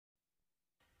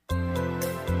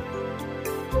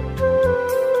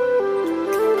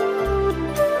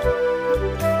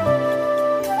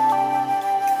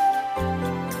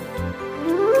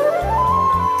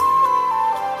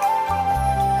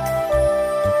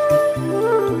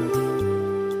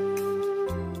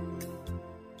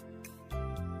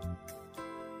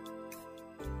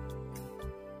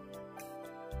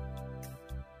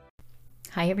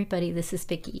Hi everybody, this is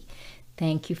Vicki.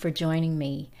 Thank you for joining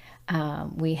me.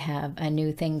 We have a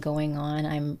new thing going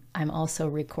on. I'm also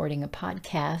recording a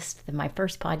podcast, my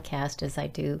first podcast as I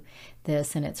do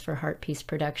this, and it's for Heart Peace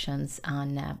Productions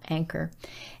on Anchor.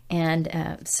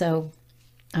 And so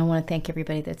I want to thank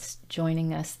everybody that's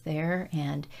joining us there,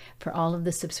 and for all of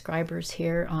the subscribers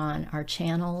here on our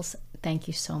channels. Thank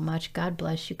you so much. God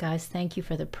bless you guys. Thank you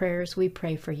for the prayers. We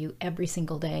pray for you every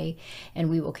single day, and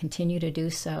we will continue to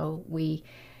do so. We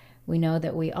know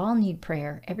that we all need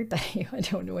prayer. Everybody, I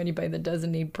don't know anybody that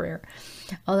doesn't need prayer.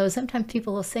 Although sometimes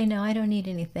people will say, no, I don't need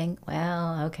anything.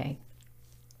 Well, okay.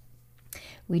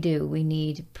 We do. We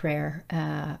need prayer.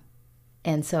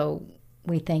 And so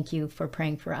we thank you for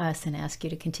praying for us and ask you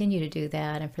to continue to do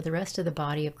that, and for the rest of the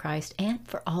body of Christ, and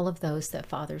for all of those that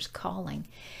Father's calling.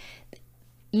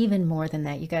 Even more than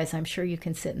that, you guys, I'm sure you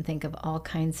can sit and think of all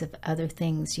kinds of other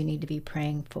things you need to be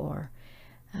praying for.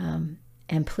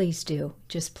 And please do.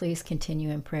 Just please continue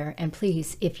in prayer. And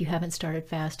please, if you haven't started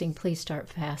fasting, please start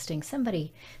fasting.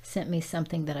 Somebody sent me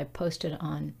something that I posted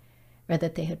on, or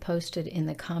that they had posted in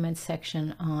the comments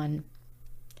section on,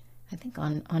 I think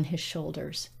on his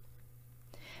shoulders.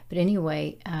 But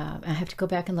anyway, I have to go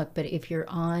back and look. But if you're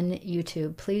on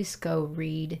YouTube, please go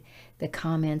read the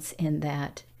comments in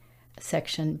that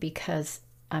section, because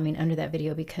under that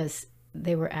video, because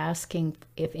they were asking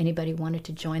if anybody wanted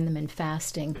to join them in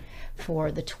fasting for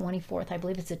the 24th. I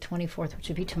believe it's the 24th, which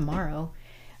would be tomorrow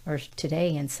or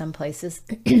today in some places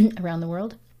around the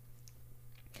world,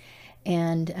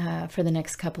 and for the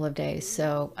next couple of days.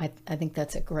 So I think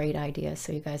that's a great idea.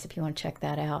 So you guys, if you want to check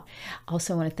that out.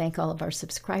 Also want to thank all of our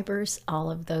subscribers, all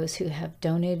of those who have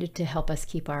donated to help us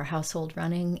keep our household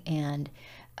running. And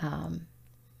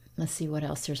let's see what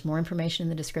else. There's more information in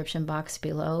the description box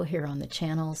below here on the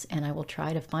channels, and I will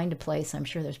try to find a place. I'm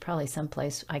sure there's probably some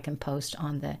place I can post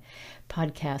on the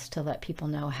podcast to let people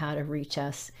know how to reach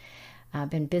us.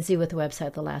 I've been busy with the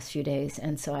website the last few days,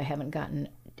 and so I haven't gotten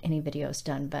any videos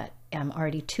done, but I'm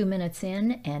already 2 minutes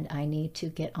in, and I need to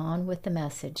get on with the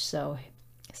message. So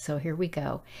here we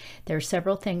go. There are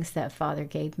several things that Father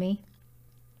gave me,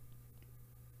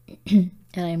 and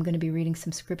I'm going to be reading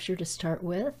some scripture to start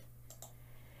with.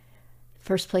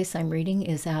 First place I'm reading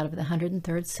is out of the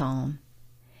 103rd Psalm,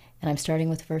 and I'm starting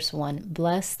with verse 1.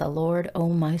 Bless the Lord, O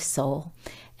my soul,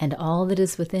 and all that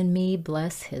is within me,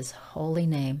 bless his holy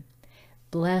name.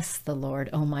 Bless the Lord,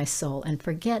 O my soul, and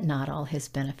forget not all his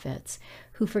benefits,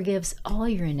 who forgives all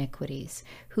your iniquities,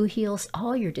 who heals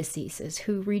all your diseases,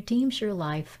 who redeems your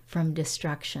life from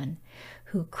destruction,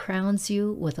 who crowns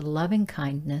you with loving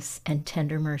kindness and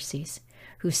tender mercies,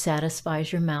 who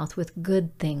satisfies your mouth with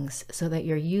good things, so that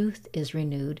your youth is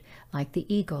renewed like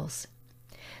the eagles.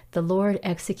 The Lord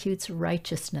executes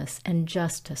righteousness and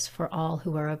justice for all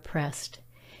who are oppressed.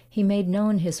 He made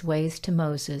known his ways to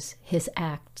Moses, his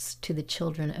acts to the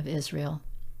children of Israel.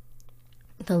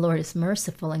 The Lord is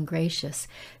merciful and gracious,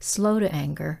 slow to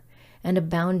anger, and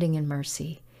abounding in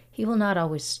mercy. He will not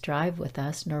always strive with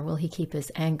us, nor will he keep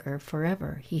his anger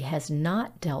forever. He has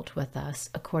not dealt with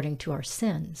us according to our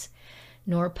sins,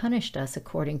 nor punished us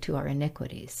according to our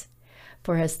iniquities.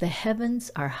 For as the heavens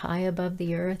are high above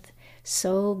the earth,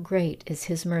 so great is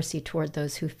his mercy toward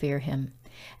those who fear him.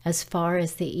 As far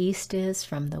as the east is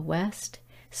from the west,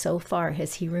 so far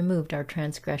has he removed our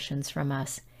transgressions from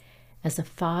us. As a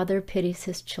father pities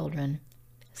his children,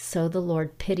 so the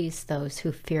Lord pities those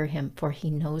who fear him, for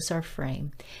he knows our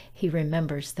frame. He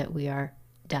remembers that we are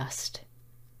dust.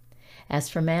 As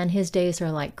for man, his days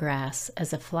are like grass,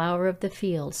 as a flower of the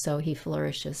field, so he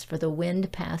flourishes. For the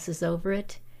wind passes over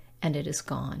it, and it is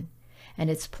gone, and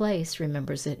its place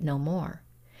remembers it no more.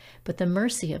 But the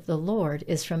mercy of the Lord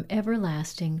is from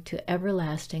everlasting to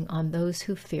everlasting on those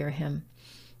who fear him,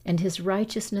 and his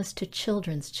righteousness to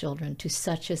children's children, to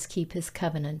such as keep his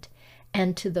covenant,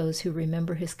 and to those who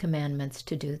remember his commandments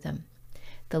to do them.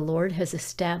 The Lord has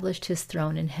established his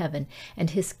throne in heaven, and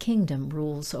his kingdom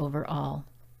rules over all.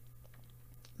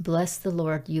 Bless the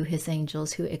Lord, you his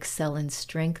angels who excel in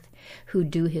strength, who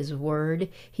do his word,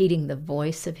 heeding the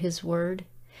voice of his word.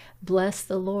 Bless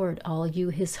the Lord, all you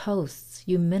his hosts,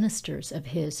 you ministers of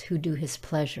his who do his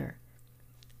pleasure.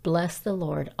 Bless the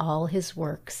Lord, all his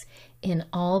works, in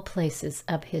all places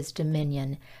of his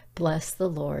dominion. Bless the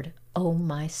Lord, O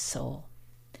my soul.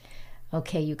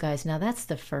 Okay, you guys, now that's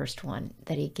the first one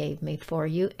that he gave me for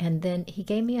you. And then he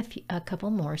gave me a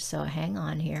couple more, so hang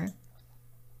on here.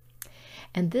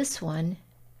 And this one,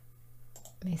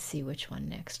 let me see which one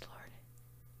next, Lord.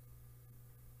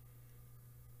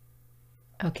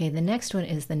 Okay, the next one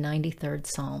is the 93rd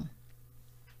Psalm.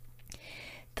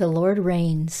 The Lord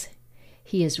reigns.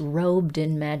 He is robed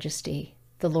in majesty.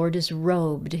 The Lord is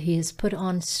robed. He is put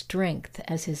on strength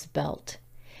as his belt.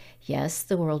 Yes,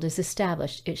 the world is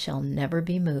established. It shall never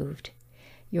be moved.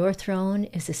 Your throne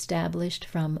is established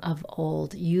from of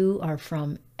old. You are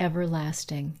from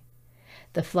everlasting.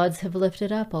 The floods have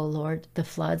lifted up, O Lord. The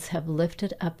floods have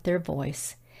lifted up their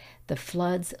voice. The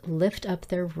floods lift up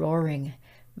their roaring,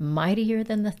 mightier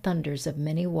than the thunders of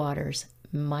many waters,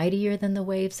 mightier than the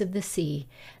waves of the sea.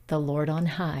 The Lord on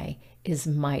high is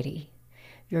mighty.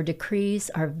 Your decrees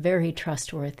are very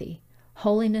trustworthy.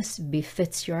 Holiness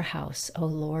befits your house, O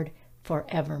Lord,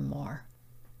 forevermore.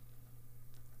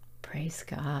 Praise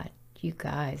God. You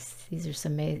guys, these are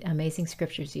some amazing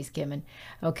scriptures he's given.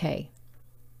 Okay,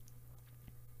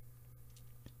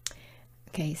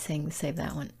 save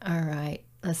that one. All right,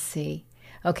 let's see.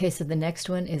 Okay, so the next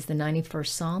one is the 91st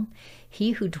Psalm.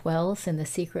 He who dwells in the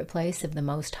secret place of the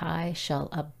Most High shall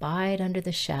abide under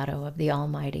the shadow of the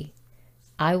Almighty.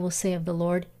 I will say of the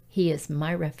Lord, he is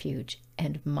my refuge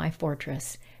and my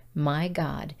fortress, my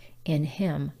God. In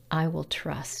him I will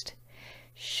trust.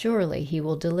 Surely he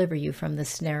will deliver you from the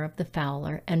snare of the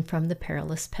fowler and from the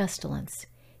perilous pestilence.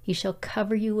 He shall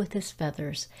cover you with his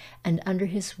feathers, and under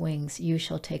his wings you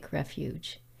shall take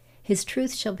refuge. His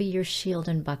truth shall be your shield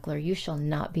and buckler. You shall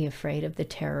not be afraid of the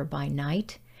terror by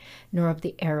night, nor of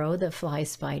the arrow that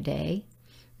flies by day,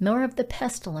 nor of the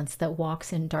pestilence that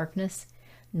walks in darkness,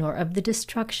 nor of the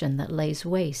destruction that lays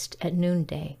waste at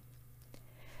noonday.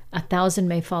 1,000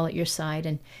 may fall at your side,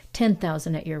 and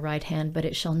 10,000 at your right hand, but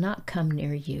it shall not come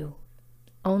near you.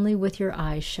 Only with your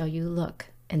eyes shall you look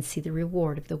and see the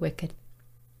reward of the wicked.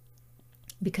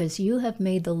 Because you have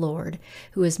made the Lord,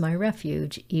 who is my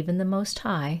refuge, even the Most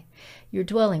High, your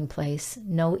dwelling place,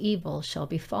 no evil shall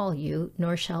befall you,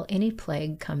 nor shall any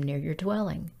plague come near your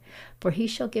dwelling. For he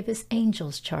shall give his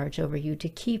angels charge over you to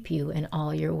keep you in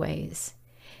all your ways.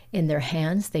 In their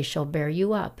hands they shall bear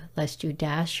you up, lest you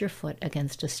dash your foot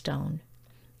against a stone.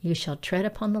 You shall tread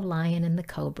upon the lion and the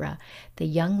cobra, the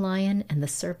young lion and the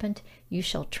serpent you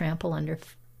shall trample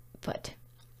underfoot.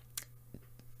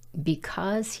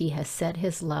 Because he has set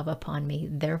his love upon me,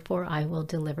 therefore I will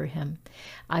deliver him.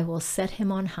 I will set him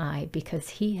on high, because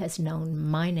he has known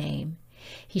my name.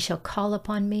 He shall call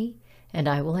upon me, and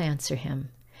I will answer him.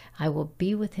 I will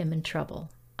be with him in trouble.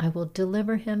 I will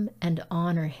deliver him and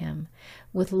honor him.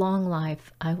 With long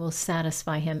life I will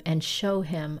satisfy him and show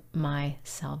him my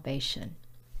salvation.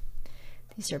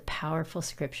 These are powerful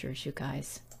scriptures, you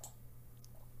guys.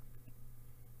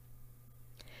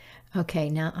 Okay,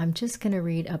 now I'm just going to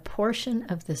read a portion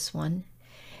of this one.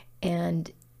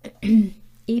 And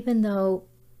even though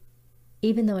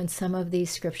in some of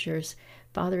these scriptures,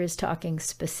 Father is talking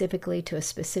specifically to a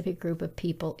specific group of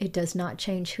people, it does not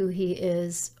change who he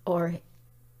is or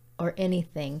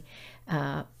anything.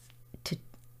 Some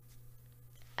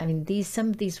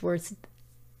of these words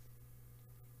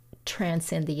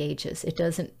transcend the ages.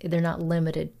 They're not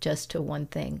limited just to one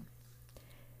thing.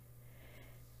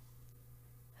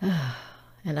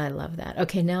 And I love that.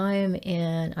 Okay, now I am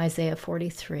in Isaiah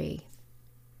 43.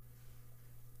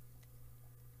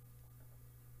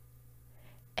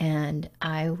 And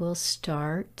I will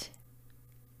start,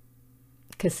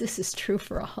 because this is true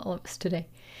for all of us today.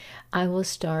 I will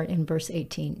start in verse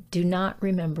 18. Do not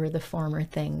remember the former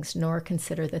things, nor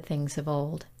consider the things of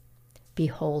old.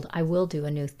 Behold, I will do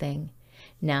a new thing.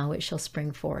 Now it shall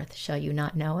spring forth. Shall you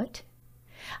not know it?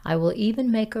 I will even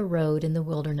make a road in the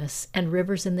wilderness and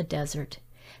rivers in the desert.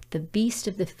 The beast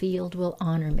of the field will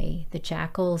honor me, the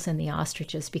jackals and the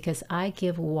ostriches, because I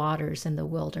give waters in the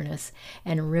wilderness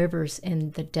and rivers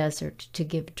in the desert to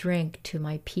give drink to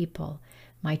my people,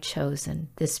 my chosen,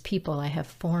 this people I have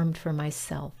formed for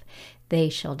myself. They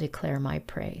shall declare my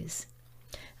praise.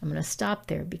 I'm going to stop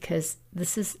there because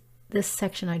this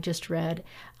section I just read,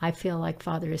 I feel like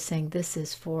Father is saying this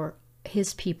is for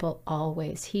his people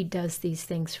always. He does these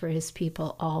things for his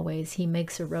people always. He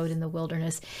makes a road in the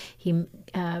wilderness. He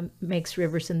makes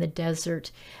rivers in the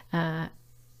desert.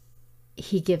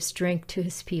 He gives drink to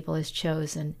his people, his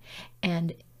chosen.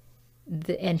 And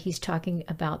he's talking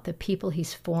about the people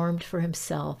he's formed for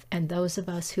himself, and those of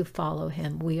us who follow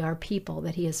him. We are people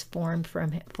that he has formed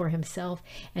for himself,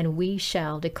 and we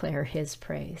shall declare his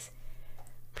praise.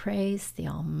 Praise the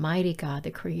Almighty God, the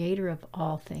creator of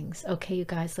all things. Okay, you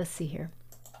guys, let's see here.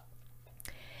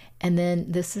 And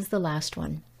then this is the last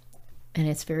one, and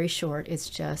it's very short. It's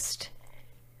just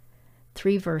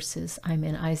 3 verses. I'm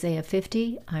in Isaiah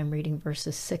 50. I'm reading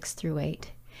verses 6 through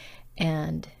 8.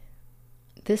 And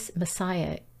this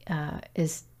Messiah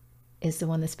is the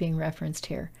one that's being referenced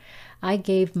here. I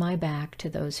gave my back to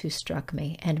those who struck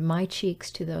me, and my cheeks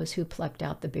to those who plucked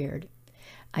out the beard.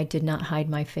 I did not hide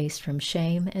my face from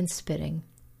shame and spitting.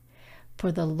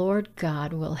 For the Lord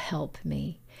God will help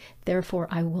me. Therefore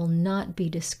I will not be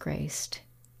disgraced.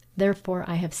 Therefore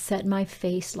I have set my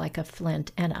face like a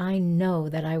flint, and I know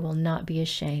that I will not be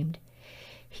ashamed.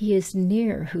 He is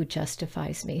near who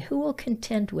justifies me. Who will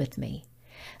contend with me?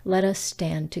 Let us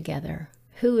stand together.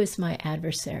 Who is my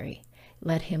adversary?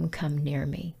 Let him come near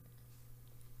me.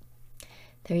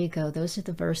 There you go. Those are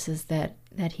the verses that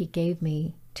he gave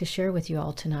me to share with you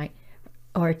all tonight,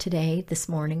 or today, this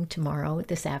morning, tomorrow,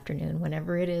 this afternoon,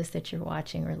 whenever it is that you're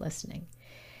watching or listening.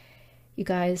 You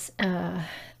guys,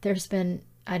 there's been,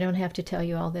 I don't have to tell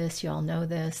you all this, you all know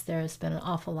this, there's been an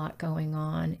awful lot going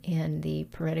on in the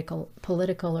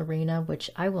political arena, which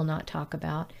I will not talk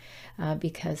about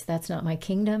because that's not my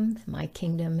kingdom. My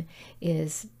kingdom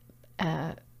is,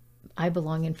 I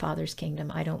belong in Father's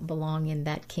kingdom. I don't belong in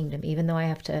that kingdom, even though I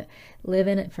have to live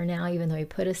in it for now. Even though he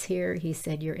put us here, he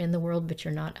said, you're in the world, but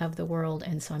you're not of the world.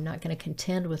 And so I'm not going to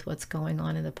contend with what's going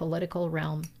on in the political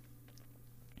realm.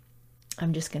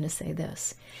 I'm just going to say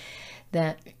this,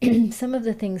 that some of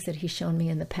the things that he's shown me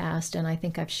in the past, and I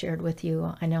think I've shared with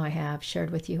you, I know I have shared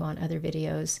with you on other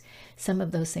videos, some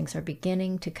of those things are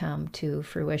beginning to come to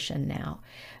fruition now.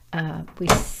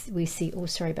 We see, oh,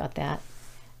 sorry about that.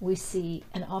 We see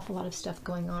an awful lot of stuff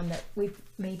going on that we've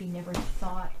maybe never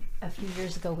thought a few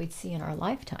years ago we'd see in our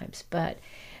lifetimes. But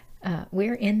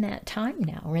we're in that time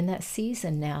now. We're in that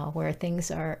season now where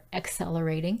things are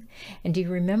accelerating. And do you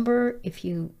remember, if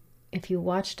you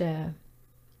watched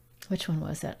which one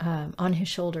was it? On His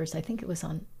Shoulders. I think it was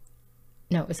on,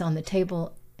 no, it was on the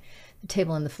table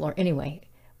and the floor. Anyway,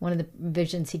 one of the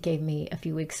visions he gave me a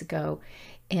few weeks ago,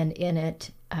 and in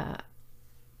it,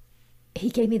 he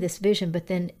gave me this vision, but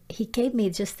then he gave me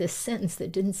just this sentence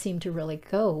that didn't seem to really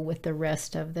go with the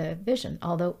rest of the vision,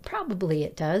 although probably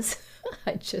it does.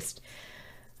 I just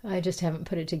haven't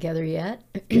put it together yet.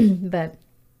 But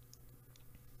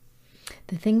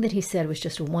the thing that he said was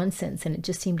just one sentence, and it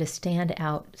just seemed to stand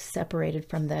out, separated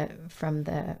from the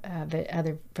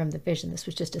vision. This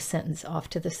was just a sentence off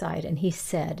to the side, and he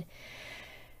said,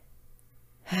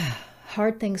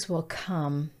 "Hard things will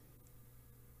come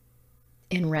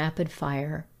in rapid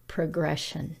fire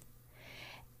progression.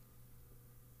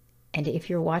 And if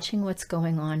you're watching what's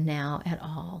going on now at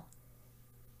all,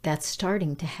 that's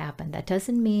starting to happen. That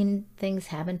doesn't mean things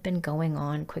haven't been going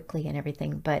on quickly and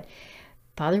everything, but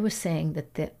Father was saying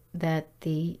that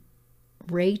the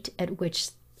rate at which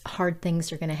hard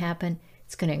things are going to happen,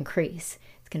 it's going to increase.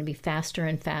 It's going to be faster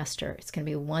and faster. It's going to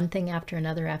be one thing after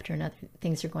another.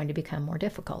 Things are going to become more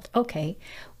difficult." Okay,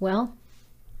 well,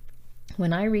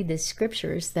 when I read the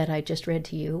scriptures that I just read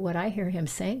to you, what I hear him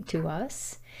saying to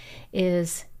us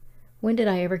is, when did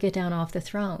I ever get down off the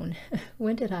throne?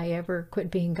 When did I ever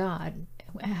quit being God?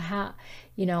 How,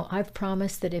 I've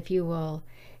promised that if you will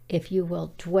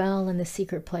dwell in the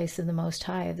secret place of the Most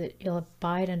High, that you'll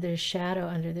abide under the shadow,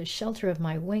 under the shelter of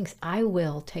my wings, I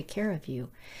will take care of you.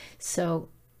 So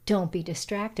don't be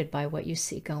distracted by what you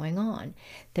see going on.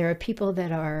 There are people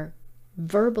that are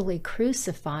verbally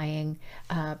crucifying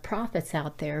prophets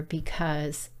out there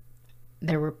because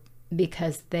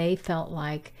they felt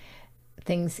like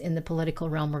things in the political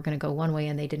realm were going to go one way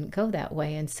and they didn't go that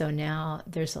way. And so now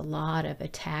there's a lot of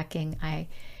attacking.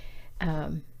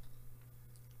 And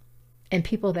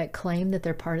people that claim that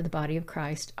they're part of the body of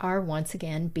Christ are once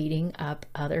again beating up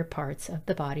other parts of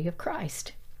the body of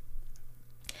Christ.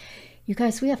 You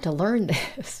guys, we have to learn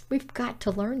this. We've got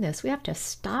to learn this. We have to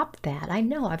stop that. I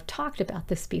know I've talked about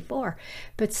this before,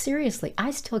 but seriously, I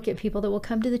still get people that will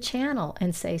come to the channel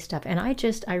and say stuff, and I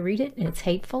read it and it's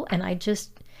hateful, and I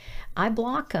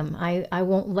block them. I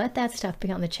won't let that stuff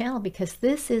be on the channel, because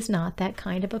this is not that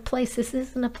kind of a place. This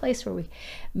isn't a place where we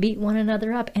beat one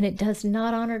another up, and it does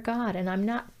not honor God. And I'm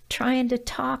not trying to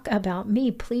talk about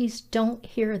me. Please don't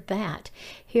hear that.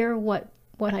 Hear what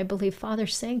I believe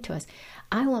Father's saying to us.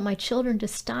 I want my children to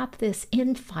stop this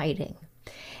infighting.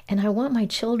 And I want my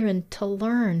children to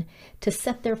learn to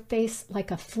set their face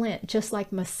like a flint, just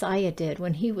like Messiah did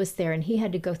when he was there and he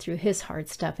had to go through his hard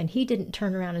stuff. And he didn't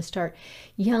turn around and start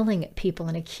yelling at people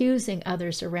and accusing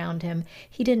others around him.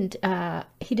 He didn't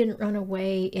run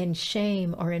away in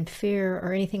shame or in fear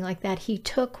or anything like that. He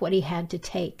took what he had to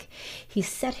take. He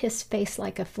set his face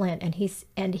like a flint,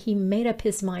 and he made up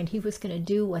his mind he was going to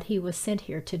do what he was sent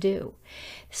here to do.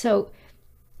 So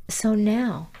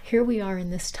now here we are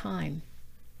in this time.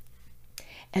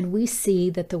 And we see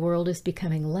that the world is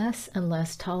becoming less and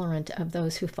less tolerant of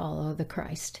those who follow the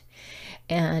Christ.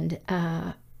 And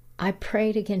I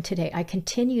prayed again today. I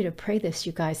continue to pray this,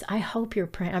 you guys. I hope you're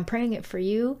praying. I'm praying it for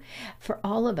you, for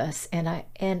all of us, and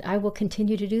I will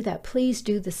continue to do that. Please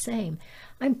do the same.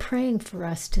 I'm praying for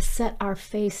us to set our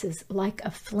faces like a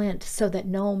flint so that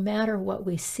no matter what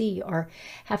we see or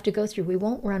have to go through, we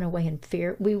won't run away in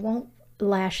fear. We won't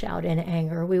lash out in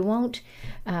anger. We won't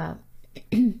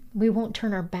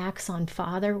turn our backs on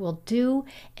Father. We'll do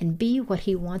and be what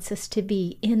he wants us to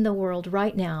be in the world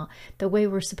right now, the way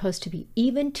we're supposed to be,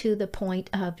 even to the point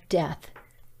of death.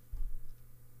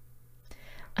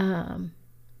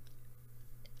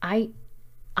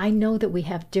 I know that we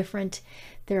have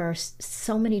there are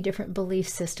so many different belief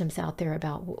systems out there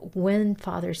about when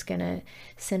Father's going to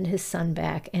send his son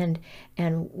back and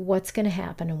what's going to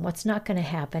happen and what's not going to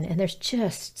happen. And there's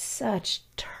just such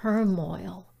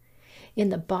turmoil in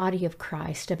the body of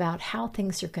Christ about how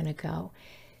things are going to go.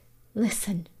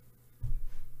 Listen,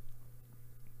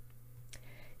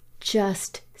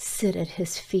 just sit at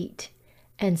his feet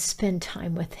and spend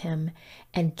time with him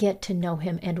and get to know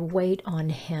him and wait on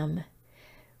him.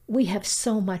 We have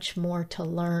so much more to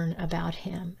learn about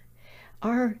him.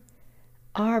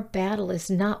 Our battle is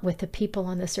not with the people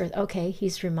on this earth. Okay,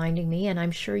 he's reminding me, and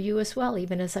I'm sure you as well,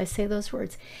 even as I say those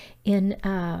words. In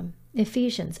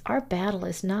Ephesians, our battle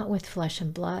is not with flesh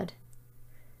and blood.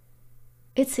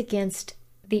 It's against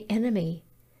the enemy,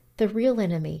 the real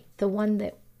enemy, the one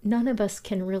that none of us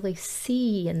can really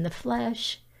see in the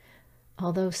flesh,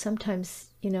 although sometimes,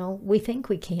 we think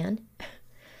we can.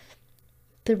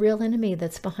 The real enemy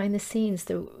that's behind the scenes,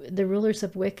 the rulers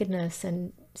of wickedness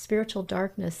and spiritual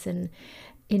darkness and,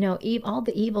 all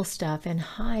the evil stuff in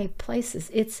high places.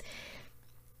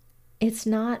 It's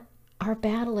not, our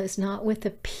battle is not with the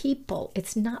people.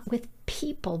 It's not with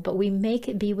people, but we make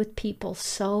it be with people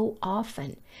so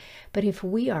often. But if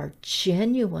we are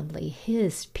genuinely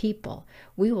his people,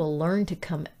 we will learn to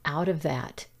come out of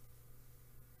that.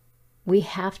 We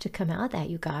have to come out of that,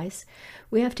 you guys.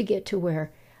 We have to get to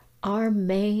where our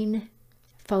main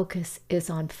focus is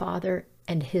on Father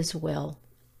and his will.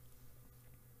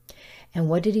 And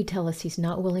what did he tell us? He's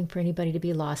not willing for anybody to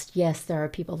be lost. Yes, there are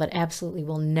people that absolutely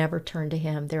will never turn to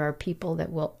him. There are people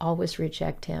that will always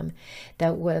reject him,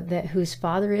 that whose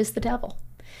father is the devil.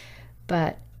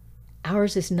 But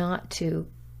ours is not to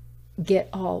get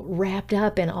all wrapped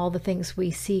up in all the things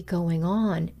we see going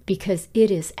on, because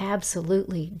it is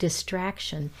absolutely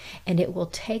distraction and it will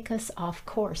take us off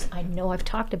course. I know I've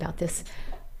talked about this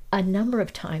a number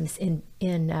of times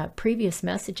in previous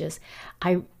messages.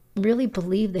 I really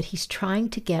believe that he's trying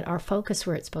to get our focus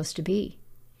where it's supposed to be.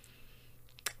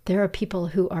 There are people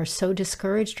who are so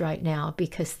discouraged right now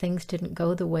because things didn't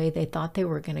go the way they thought they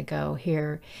were going to go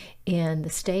here in the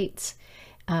States.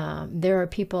 There are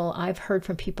people, I've heard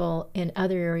from people in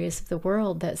other areas of the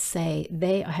world that say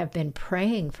they have been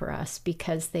praying for us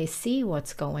because they see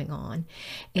what's going on.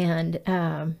 And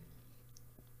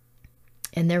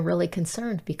they're really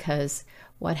concerned because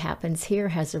what happens here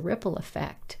has a ripple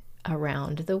effect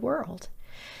around the world.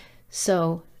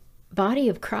 So, body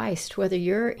of Christ, whether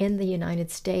you're in the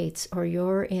United States or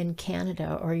you're in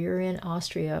Canada or you're in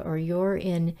Austria or you're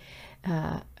in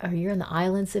the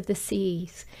islands of the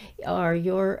seas, or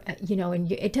you're,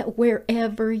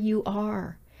 wherever you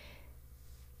are,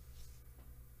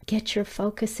 get your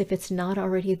focus if it's not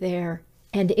already there.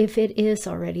 And if it is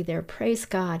already there, praise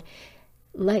God.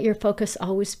 Let your focus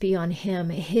always be on him,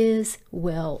 his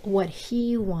will, what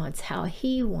he wants, how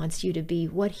he wants you to be,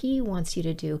 what he wants you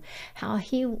to do,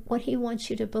 what he wants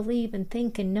you to believe and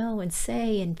think and know and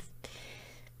say. And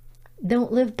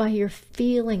don't live by your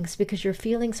feelings, because your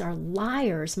feelings are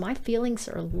liars. My feelings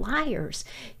are liars.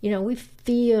 We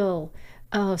feel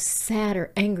sad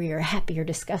or angry or happy or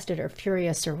disgusted or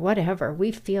furious or whatever.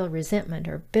 We feel resentment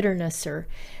or bitterness, or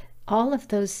all of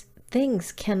those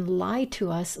things can lie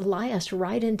us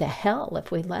right into hell if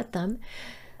we let them,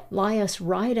 lie us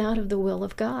right out of the will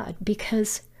of God,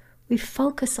 because we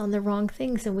focus on the wrong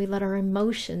things and we let our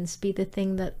emotions be the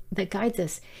thing that guides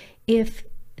us. If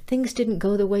things didn't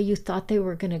go the way you thought they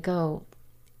were going to go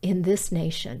in this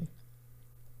nation,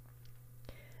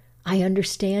 I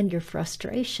understand your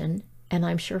frustration, and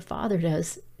I'm sure Father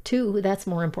does too. That's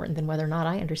more important than whether or not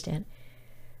I understand.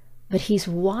 But he's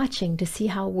watching to see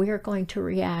how we're going to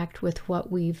react with what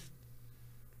we've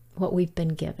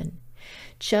been given.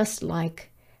 Just like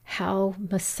how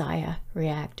Messiah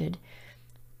reacted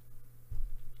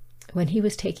when he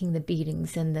was taking the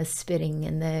beatings and the spitting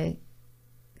and the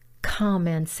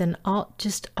comments and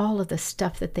all of the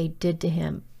stuff that they did to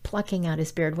him. plucking out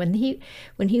his beard, when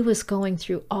he was going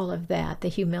through all of that, the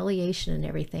humiliation and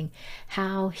everything,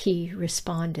 how he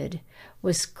responded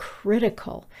was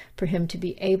critical for him to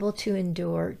be able to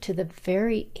endure to the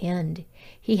very end.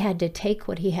 He had to take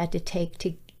what he had to take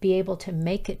to be able to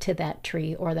make it to that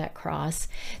tree or that cross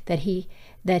that he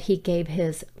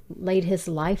laid his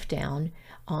life down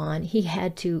on. He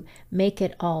had to make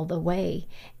it all the way,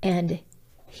 and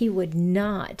he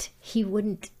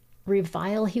wouldn't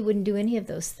revile, he wouldn't do any of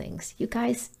those things. You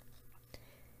guys,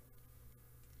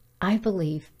 I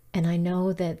believe, and I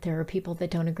know that there are people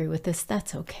that don't agree with this,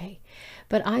 that's okay,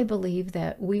 but I believe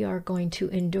that we are going to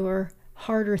endure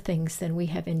harder things than we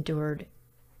have endured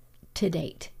to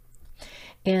date.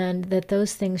 And that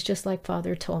those things, just like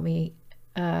Father told me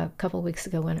a couple of weeks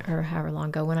ago, or however long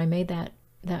ago, when I made that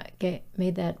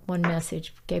one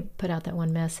message, put out that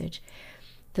one message,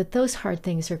 that those hard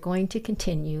things are going to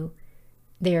continue.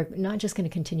 They're not just going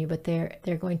to continue, but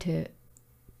they're going to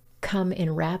come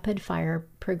in rapid fire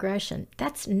progression.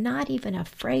 That's not even a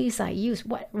phrase I use.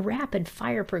 What rapid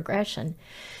fire progression?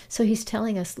 So he's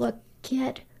telling us, look,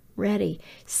 get ready,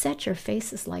 set your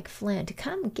faces like flint,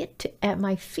 come at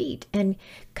my feet and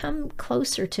come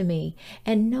closer to me,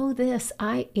 and know this,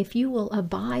 if you will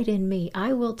abide in me,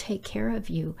 I will take care of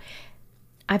you.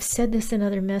 I've said this in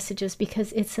other messages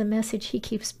because it's a message he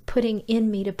keeps putting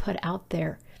in me to put out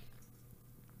there.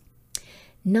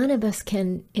 None of us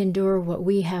can endure what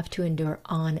we have to endure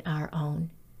on our own.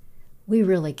 We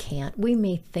really can't. We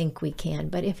may think we can,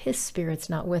 but if his Spirit's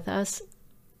not with us,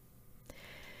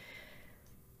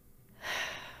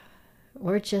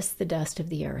 we're just the dust of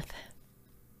the earth.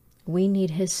 We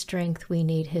need his strength. We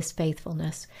need his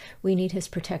faithfulness. We need his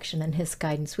protection and his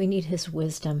guidance. We need his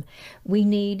wisdom. We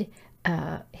need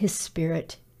his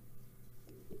Spirit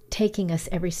taking us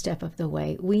every step of the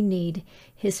way. We need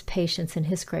his patience and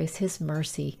his grace, his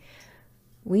mercy.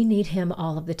 We need him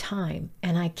all of the time.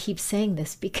 And I keep saying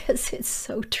this because it's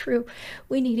so true.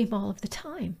 We need him all of the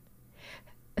time.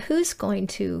 Who's going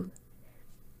to...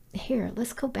 Here,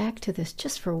 let's go back to this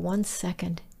just for 1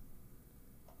 second.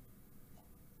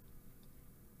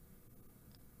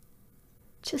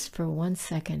 Just for 1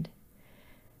 second.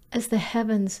 As the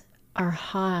heavens are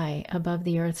high above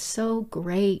the earth, so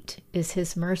great is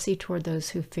his mercy toward those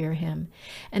who fear him.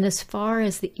 And as far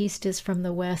as the east is from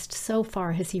the west, so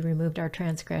far has he removed our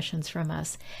transgressions from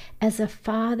us. As a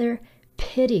father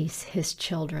pities his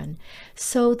children,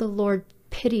 so the Lord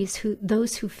pities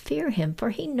those who fear him, for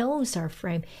he knows our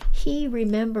frame. He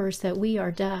remembers that we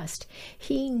are dust.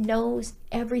 He knows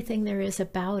everything there is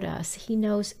about us. He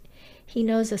knows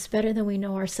us better than we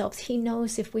know ourselves. He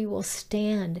knows if we will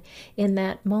stand in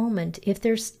that moment, if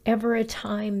there's ever a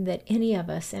time that any of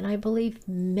us, and I believe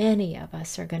many of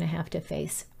us, are going to have to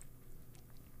face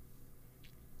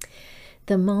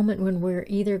the moment when we're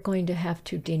either going to have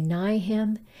to deny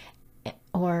him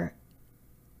or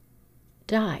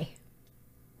die.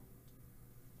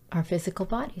 Our physical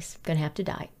body's going to have to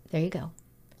die. There you go.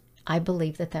 I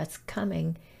believe that that's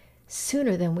coming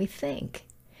sooner than we think.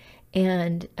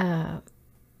 And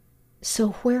so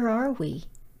where are we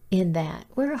in that?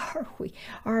 Where are we?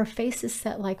 Are our faces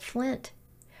set like flint?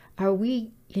 Are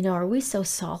we so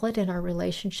solid in our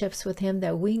relationships with him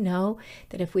that we know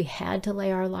that if we had to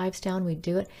lay our lives down, we'd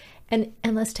do it? And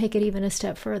let's take it even a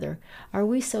step further. Are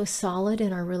we so solid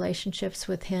in our relationships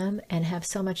with him and have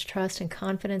so much trust and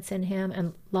confidence in him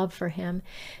and love for him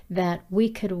that we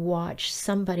could watch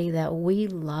somebody that we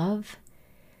love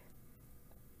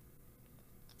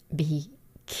be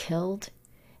killed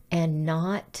and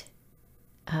not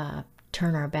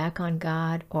turn our back on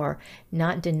God, or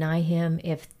not deny him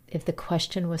if the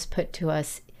question was put to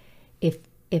us, if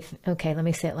okay, let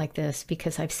me say it like this,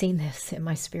 because I've seen this in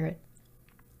my spirit.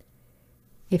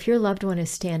 If your loved one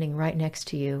is standing right next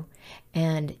to you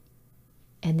and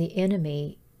the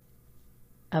enemy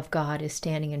of God is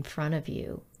standing in front of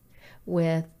you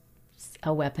with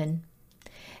a weapon,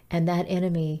 and that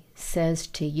enemy says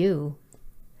to you,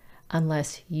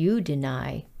 unless you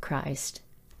deny Christ,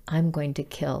 I'm going to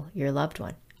kill your loved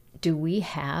one. Do we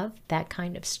have that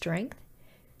kind of strength?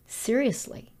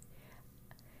 Seriously.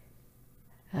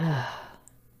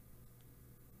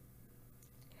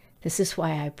 This is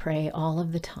why I pray all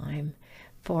of the time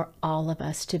for all of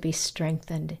us to be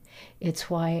strengthened. It's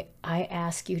why I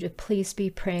ask you to please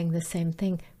be praying the same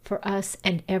thing for us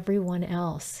and everyone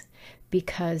else,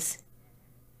 because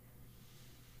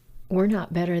we're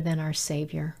not better than our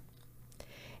Savior.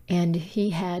 And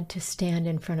he had to stand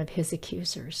in front of his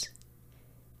accusers.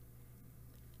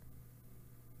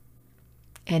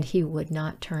 And he would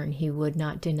not turn, he would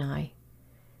not deny.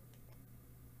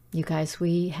 You guys,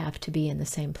 we have to be in the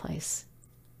same place.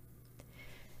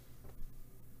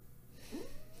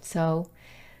 So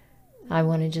I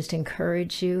want to just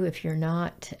encourage you, if you're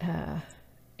not,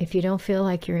 if you don't feel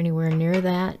like you're anywhere near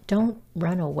that, don't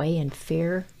run away in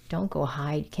fear. Don't go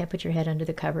hide. You can't put your head under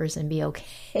the covers and be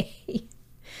okay.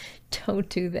 Don't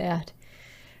do that.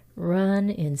 Run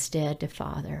instead to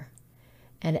Father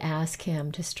and ask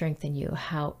Him to strengthen you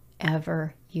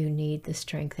however you need the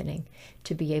strengthening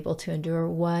to be able to endure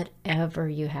whatever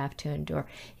you have to endure.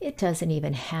 It doesn't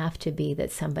even have to be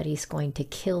that somebody's going to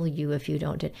kill you if you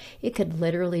don't do it. It could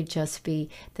literally just be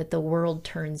that the world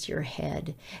turns your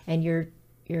head and you're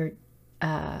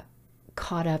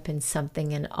caught up in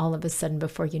something, and all of a sudden,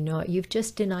 before you know it, you've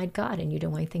just denied God and you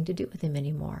don't want anything to do with Him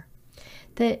anymore.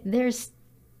 There's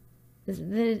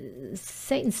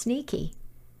Satan's sneaky.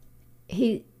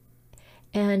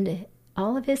 And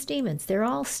all of his demons, they're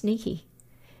all sneaky.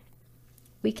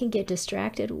 We can get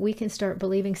distracted. We can start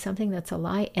believing something that's a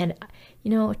lie. And,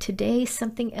 today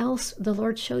something else, the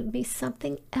Lord showed me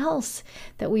something else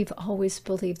that we've always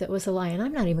believed that was a lie. And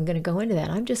I'm not even going to go into that.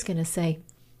 I'm just going to say,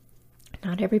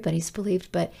 not everybody's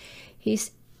believed, but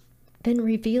He's been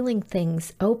revealing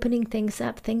things, opening things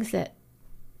up, things that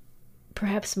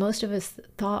perhaps most of us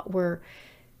thought were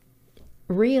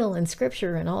real in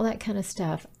Scripture and all that kind of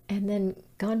stuff, and then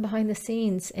gone behind the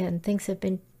scenes, and things have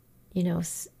been,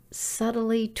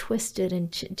 subtly twisted,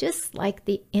 and just like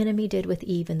the enemy did with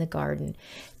Eve in the garden.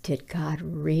 Did God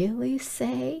really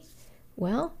say?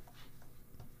 Well,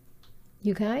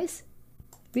 you guys,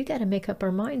 we got to make up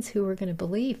our minds who we're going to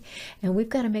believe, and we've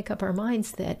got to make up our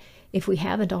minds that if we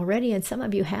haven't already, and some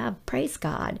of you have, praise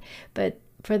God, but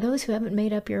for those who haven't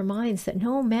made up your minds, that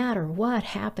no matter what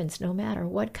happens, no matter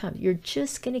what comes, you're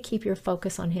just going to keep your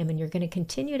focus on Him, and you're going to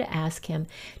continue to ask Him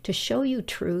to show you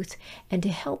truth and to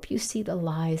help you see the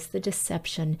lies, the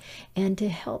deception, and to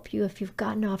help you, if you've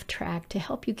gotten off track, to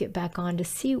help you get back on, to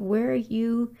see where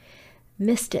you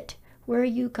missed it, where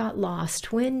you got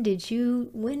lost. When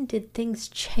did things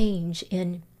change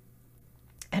and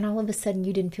all of a sudden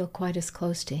you didn't feel quite as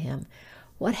close to Him?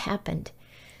 What happened?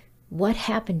 What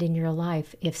happened in your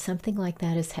life if something like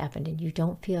that has happened and you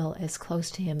don't feel as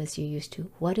close to Him as you used to?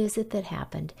 What is it that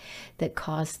happened that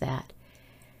caused that?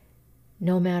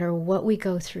 No matter what we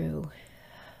go through,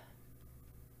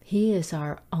 He is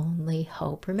our only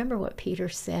hope. Remember what Peter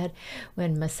said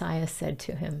when Messiah said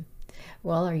to him,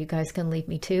 well, are you guys going to leave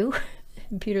me too?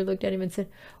 And Peter looked at him and said,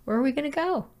 where are we going to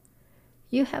go?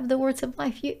 You have the words of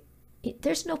life.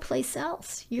 There's no place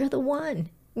else. You're the one.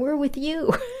 We're with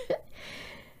you.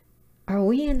 Are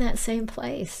we in that same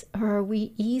place, or are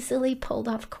we easily pulled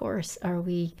off course? Are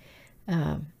we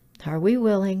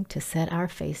willing to set our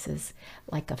faces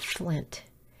like a flint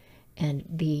and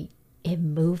be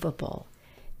immovable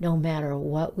no matter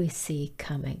what we see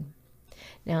coming?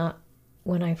 Now,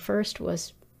 when I first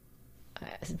was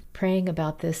praying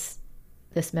about this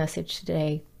message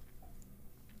today,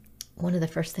 one of the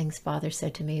first things Father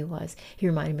said to me was, He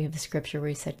reminded me of the scripture where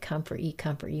He said, comfort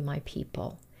ye my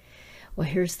people. Well,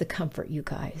 here's the comfort, you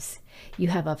guys. You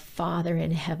have a Father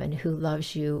in heaven who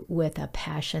loves you with a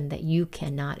passion that you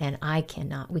cannot and I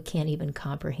cannot. We can't even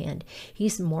comprehend.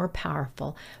 He's more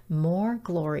powerful, more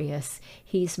glorious.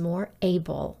 He's more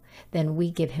able than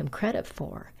we give Him credit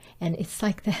for. And it's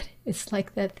like that. It's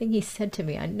like that thing He said to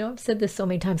me. I know I've said this so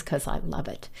many times because I love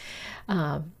it.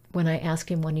 When I asked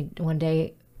Him one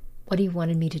day what He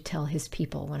wanted me to tell His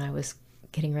people when I was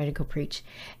getting ready to go preach,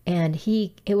 and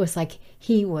it was like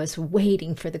He was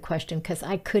waiting for the question, because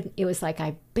I couldn't. It was like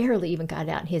I barely even got it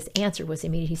out, and His answer was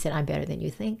immediate. He said, I'm better than you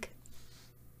think.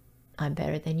 I'm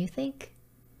better than you think.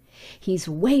 He's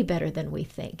way better than we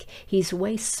think. He's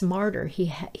way smarter.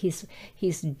 He's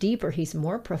deeper. He's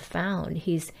more profound.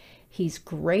 He's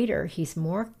greater. He's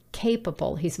more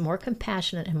capable. He's more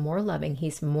compassionate and more loving.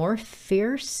 He's more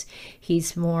fierce.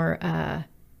 He's more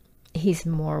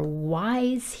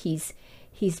wise.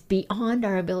 He's beyond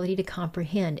our ability to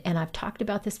comprehend. And I've talked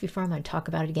about this before. I'm going to talk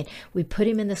about it again. We put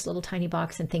Him in this little tiny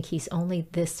box and think He's only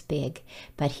this big,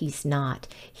 but He's not.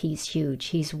 He's huge.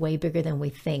 He's way bigger than we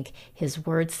think. His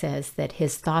word says that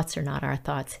His thoughts are not our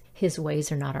thoughts. His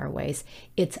ways are not our ways.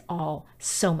 It's all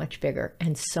so much bigger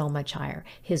and so much higher.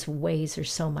 His ways are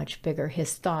so much bigger.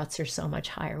 His thoughts are so much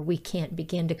higher. We can't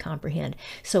begin to comprehend.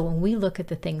 So when we look at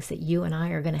the things that you and I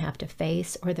are going to have to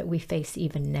face, or that we face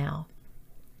even now,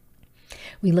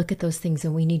 We look at those things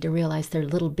and we need to realize they're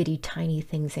little bitty tiny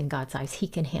things in God's eyes. He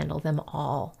can handle them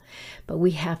all. But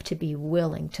we have to be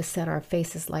willing to set our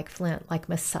faces like flint, like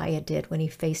Messiah did when he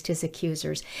faced his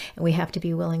accusers. And we have to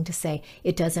be willing to say,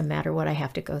 it doesn't matter what I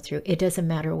have to go through. It doesn't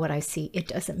matter what I see. It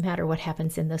doesn't matter what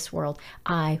happens in this world.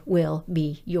 I will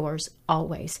be yours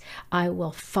always. I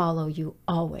will follow you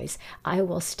always. I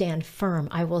will stand firm.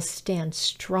 I will stand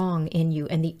strong in you.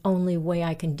 And the only way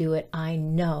I can do it, I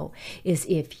know, is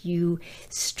if you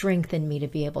strengthen me to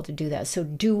be able to do that. So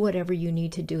do whatever you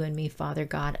need to do in me, Father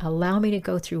God. Allow me to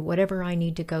go through whatever I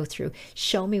need to go through.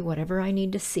 Show me whatever I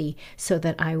need to see so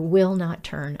that I will not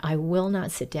turn. I will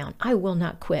not sit down. I will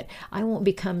not quit. I won't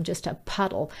become just a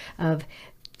puddle of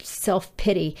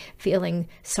self-pity, feeling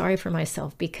sorry for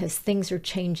myself because things are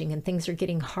changing and things are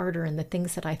getting harder, and the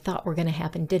things that I thought were going to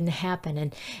happen didn't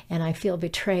happen, and I feel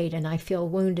betrayed and I feel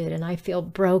wounded and I feel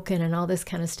broken and all this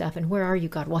kind of stuff. And where are you,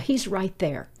 God? Well, he's right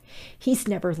there. He's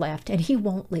never left, and he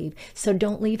won't leave. So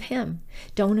don't leave him.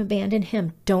 Don't abandon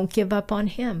him. Don't give up on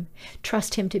him.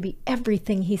 Trust him to be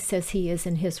everything he says he is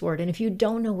in his word. And if you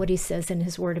don't know what he says in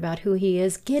his word about who he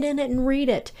is, get in it and read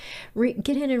it.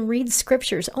 Get in and read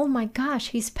scriptures. Oh my gosh,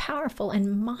 he's powerful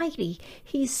and mighty.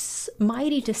 He's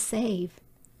mighty to save.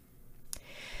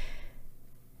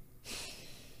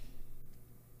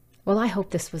 Well, I hope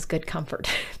this was good comfort,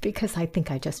 because I think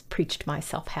I just preached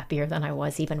myself happier than I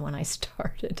was even when I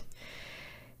started.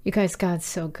 You guys, God's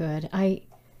so good. I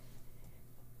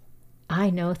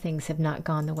know things have not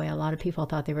gone the way a lot of people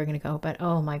thought they were going to go, but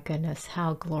oh my goodness,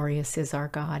 how glorious is our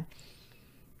God.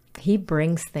 He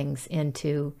brings things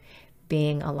into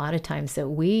being a lot of times that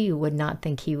we would not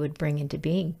think he would bring into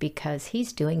being, because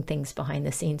he's doing things behind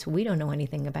the scenes we don't know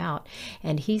anything about,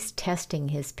 and he's testing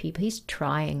his people. He's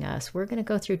trying us. We're going to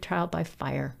go through trial by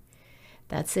fire.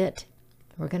 That's it.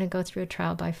 We're going to go through a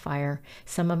trial by fire.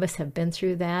 Some of us have been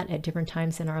through that at different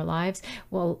times in our lives.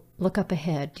 Well, look up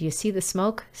ahead. Do you see the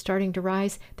smoke starting to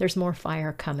rise? There's more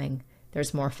fire coming.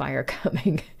 There's more fire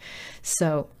coming.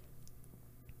 So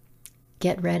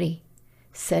get ready.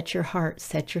 Set your heart,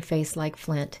 set your face like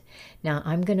flint. Now,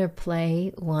 I'm going to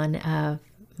play one of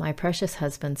my precious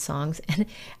husband's songs. And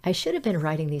I should have been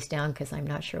writing these down because I'm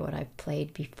not sure what I've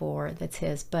played before that's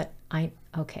his. But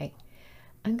okay.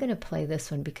 I'm going to play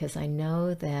this one because I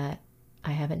know that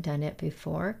I haven't done it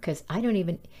before, because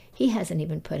he hasn't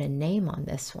even put a name on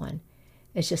this one.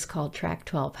 It's just called Track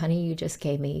 12. Honey, you just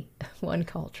gave me one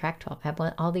called Track 12. I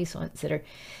have all these ones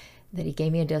that he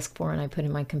gave me a disc for and I put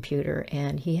in my computer,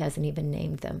 and he hasn't even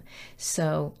named them.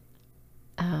 So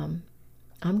I'm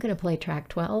going to play Track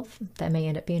 12. That may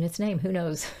end up being its name. Who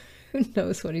knows? Who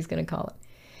knows what he's going to call it?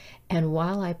 And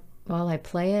while I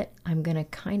play it, I'm going to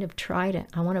kind of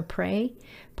I want to pray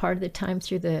part of the time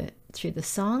through the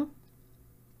song.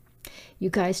 You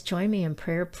guys join me in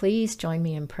prayer. Please join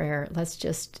me in prayer.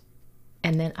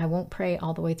 And then I won't pray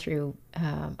all the way through.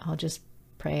 I'll just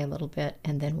pray a little bit,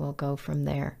 and then we'll go from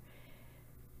there.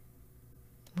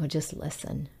 We'll just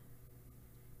listen.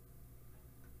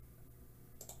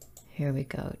 Here we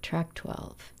go, Track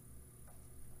 12.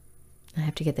 I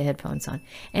have to get the headphones on.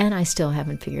 And I still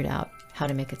haven't figured out how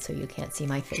to make it so you can't see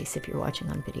my face if you're watching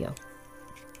on video.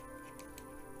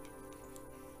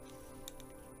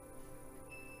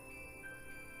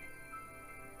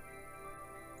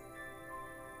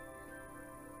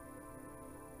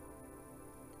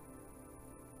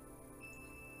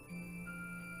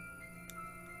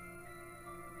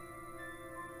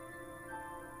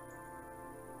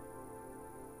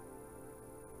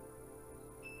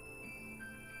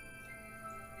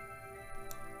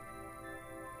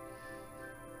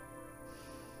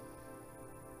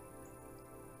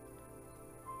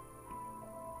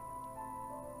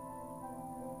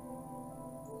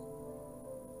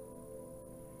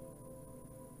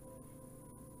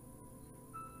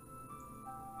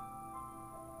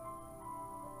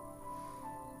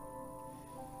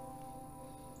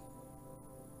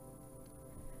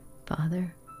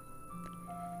 Father,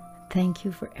 thank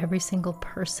you for every single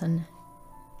person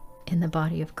in the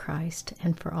body of Christ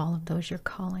and for all of those you're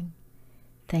calling.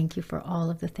 Thank you for all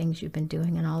of the things you've been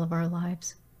doing in all of our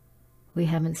lives. We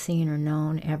haven't seen or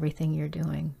known everything you're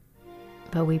doing,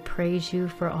 but we praise you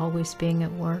for always being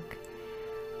at work,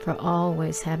 for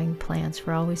always having plans,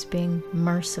 for always being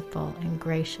merciful and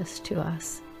gracious to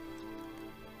us.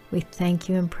 We thank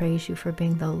you and praise you for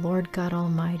being the Lord God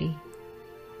Almighty.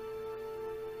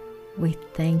 We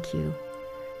thank you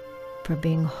for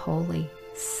being holy,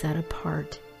 set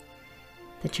apart,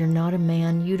 that you're not a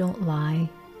man, you don't lie.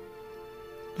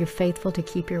 You're faithful to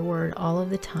keep your word all of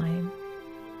the time.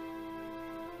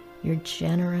 You're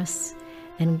generous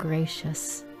and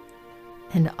gracious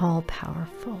and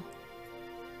all-powerful.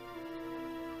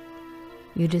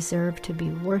 You deserve to be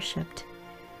worshiped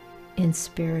in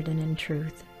spirit and in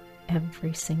truth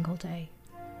every single day.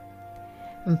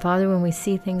 And Father, when we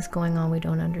see things going on we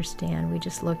don't understand, we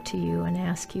just look to you and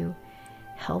ask you,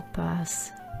 help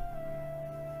us.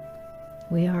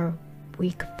 We are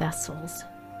weak vessels.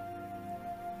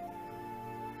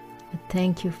 But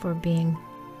thank you for being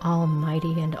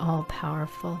almighty and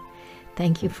all-powerful.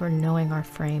 Thank you for knowing our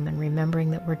frame and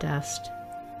remembering that we're dust.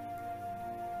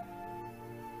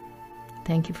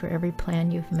 Thank you for every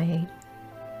plan you've made.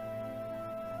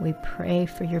 We pray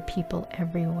for your people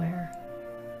everywhere.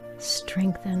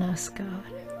 Strengthen us, God.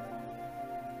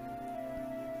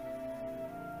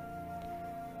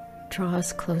 Draw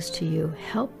us close to you.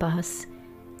 Help us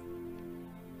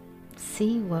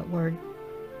see what we're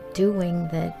doing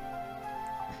that,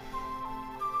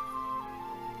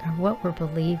 or what we're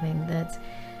believing that's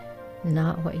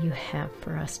not what you have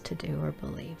for us to do or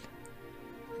believe.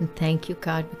 And thank you,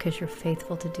 God, because you're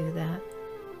faithful to do that.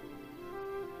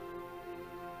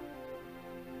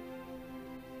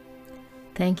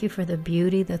 Thank you for the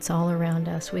beauty that's all around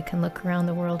us. We can look around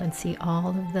the world and see all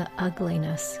of the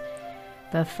ugliness.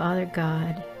 But Father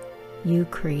God, you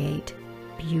create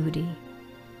beauty.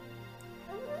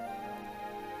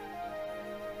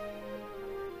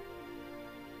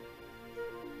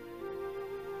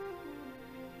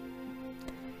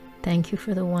 Thank you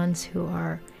for the ones who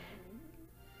are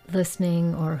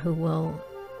listening or who will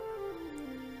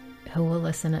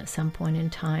listen at some point in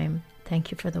time.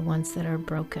 Thank you for the ones that are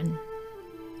broken,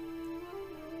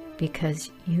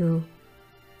 because you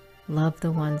love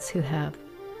the ones who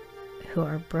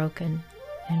are broken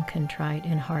and contrite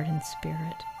in heart and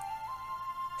spirit.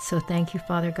 So thank you,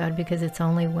 Father God, because it's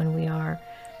only when we are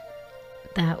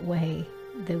that way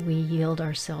that we yield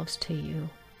ourselves to you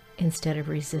instead of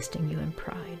resisting you in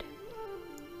pride.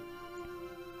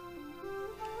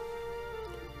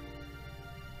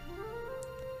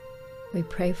 We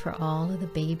pray for all of the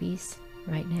babies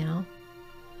right now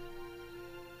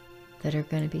that are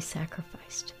going to be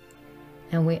sacrificed.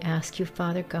 And we ask you,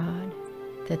 Father God,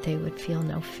 that they would feel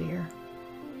no fear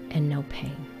and no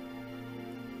pain.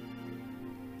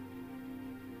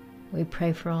 We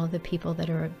pray for all the people that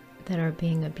are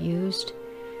being abused,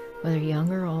 whether young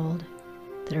or old,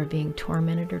 that are being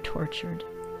tormented or tortured.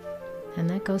 And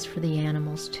that goes for the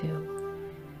animals too.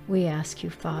 We ask you,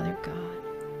 Father God,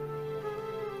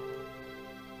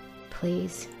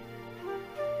 please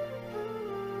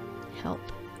help.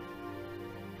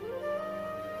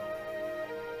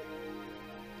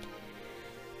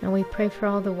 And we pray for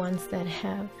all the ones that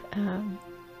have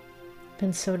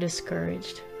been so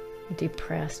discouraged,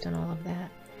 depressed, and all of that.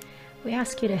 We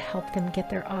ask you to help them get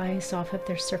their eyes off of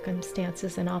their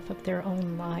circumstances and off of their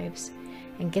own lives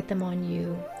and get them on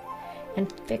you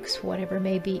and fix whatever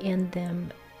may be in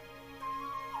them,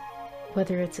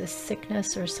 whether it's a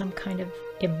sickness or some kind of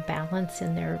imbalance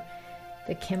in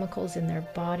the chemicals in their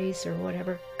bodies or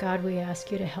whatever. God, we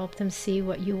ask you to help them see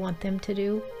what you want them to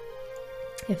do,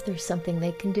 if there's something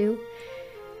they can do.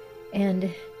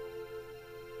 And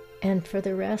for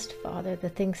the rest, Father, the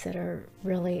things that are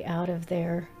really out of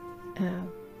their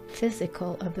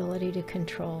physical ability to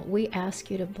control, we ask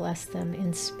you to bless them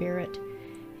in spirit,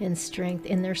 in strength,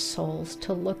 in their souls,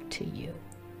 to look to you.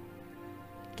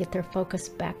 Get their focus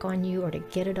back on you, or to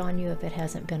get it on you if it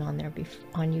hasn't been on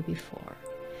you before.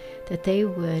 That they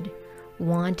would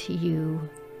want you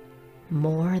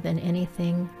more than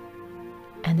anything,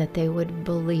 and that they would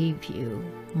believe you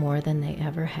more than they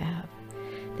ever have.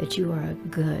 That you are a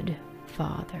good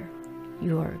Father.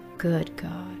 You are a good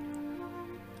God.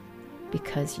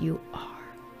 Because you are.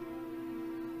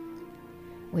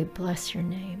 We bless your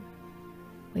name.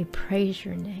 We praise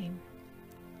your name.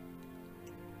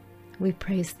 We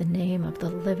praise the name of the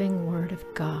living Word of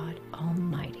God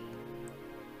Almighty.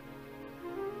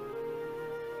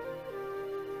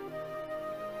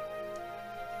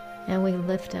 And we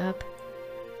lift up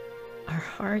our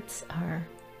hearts,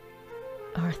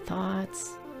 our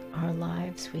thoughts, our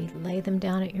lives. We lay them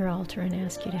down at your altar and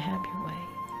ask you to have your way.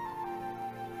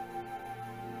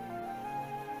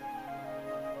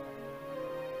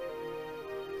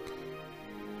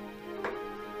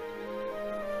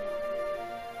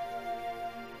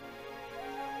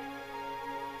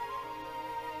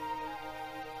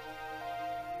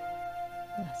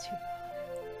 Bless you,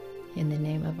 Father. In the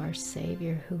name of our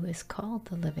Savior, who is called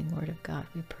the living Word of God,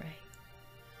 we pray.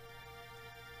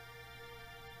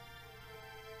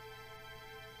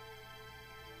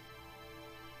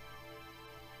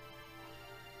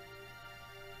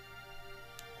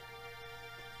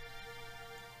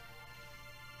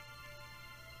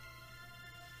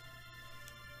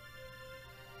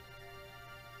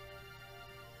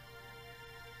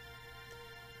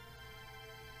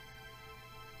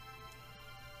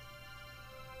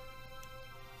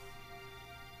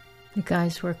 You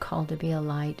guys were called to be a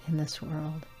light in this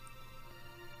world.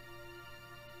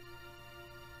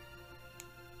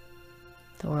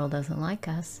 The world doesn't like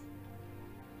us,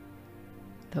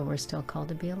 but we're still called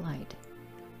to be a light.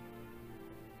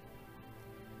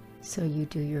 So you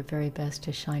do your very best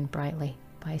to shine brightly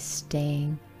by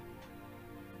staying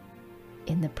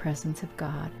in the presence of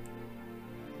God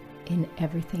in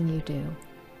everything you do.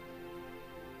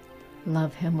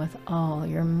 Love Him with all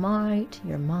your might,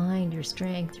 your mind, your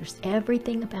strength,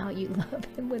 everything about you. Love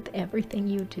Him with everything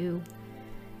you do.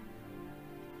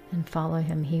 And follow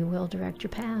Him. He will direct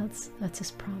your paths. That's His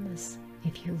promise.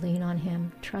 If you lean on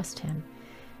Him, trust Him,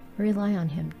 rely on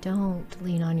Him. Don't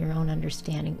lean on your own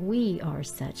understanding. We are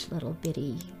such little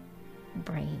bitty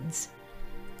brains.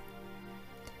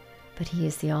 But He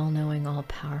is the all-knowing,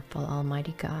 all-powerful,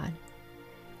 almighty God.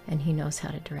 And He knows how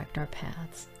to direct our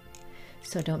paths.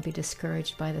 So don't be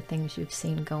discouraged by the things you've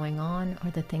seen going on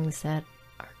or the things that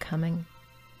are coming.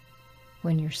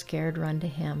 When you're scared, run to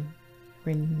Him.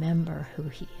 Remember who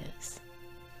He is.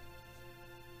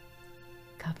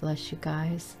 God bless you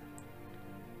guys.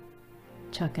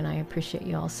 Chuck and I appreciate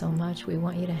you all so much. We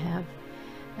want you to have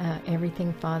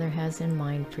everything Father has in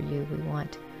mind for you. We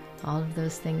want all of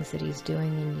those things that He's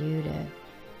doing in you to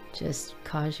just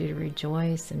cause you to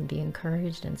rejoice and be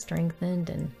encouraged and strengthened,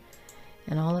 and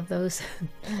all of those,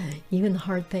 even the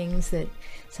hard things that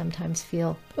sometimes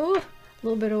feel a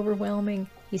little bit overwhelming.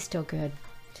 He's still good.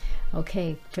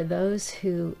 Okay, for those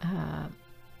who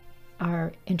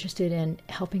are interested in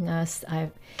helping us,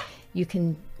 you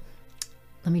can,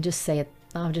 let me just say it.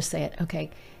 I'll just say it. Okay,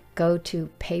 go to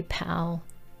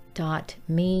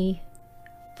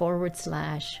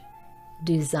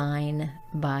paypal.me/design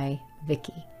by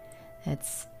Vicki.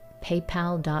 That's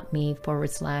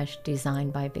paypal.me/design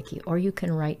by Vicki. Or you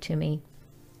can write to me.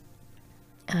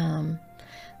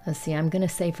 Let's see, I'm going to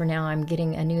say for now I'm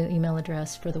getting a new email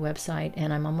address for the website,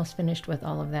 and I'm almost finished with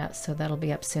all of that, so that'll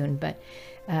be up soon. But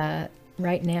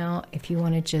right now, if you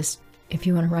want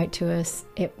to write to us,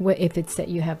 if it's that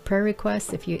you have prayer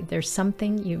requests, if there's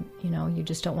something you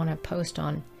just don't want to post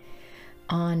on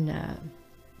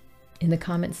in the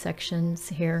comment sections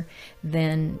here,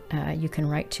 then you can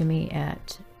write to me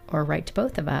or write to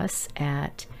both of us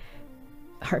at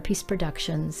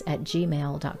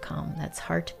heartpeaceproductions@gmail.com. That's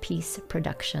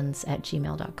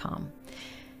heartpeaceproductions@gmail.com.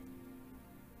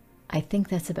 I think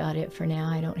that's about it for now.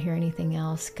 I don't hear anything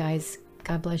else. Guys,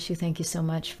 God bless you. Thank you so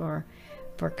much for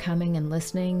coming and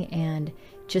listening, and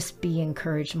just be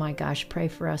encouraged. My gosh, pray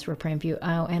for us. We're praying for you.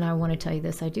 Oh, and I want to tell you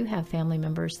this. I do have family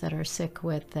members that are sick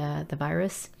with the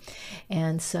virus,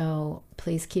 and so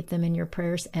please keep them in your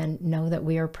prayers, and know that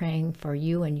we are praying for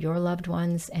you and your loved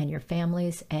ones and your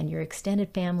families and your extended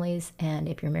families, and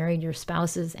if you're married, your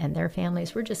spouses and their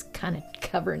families. We're just kind of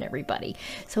covering everybody.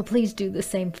 So please do the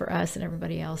same for us and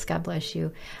everybody else. God bless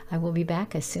you. I will be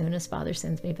back as soon as Father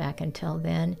sends me back. Until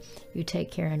then, you take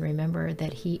care, and remember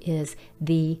that He is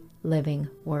the living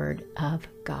Word of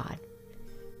God.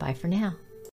 Bye for now.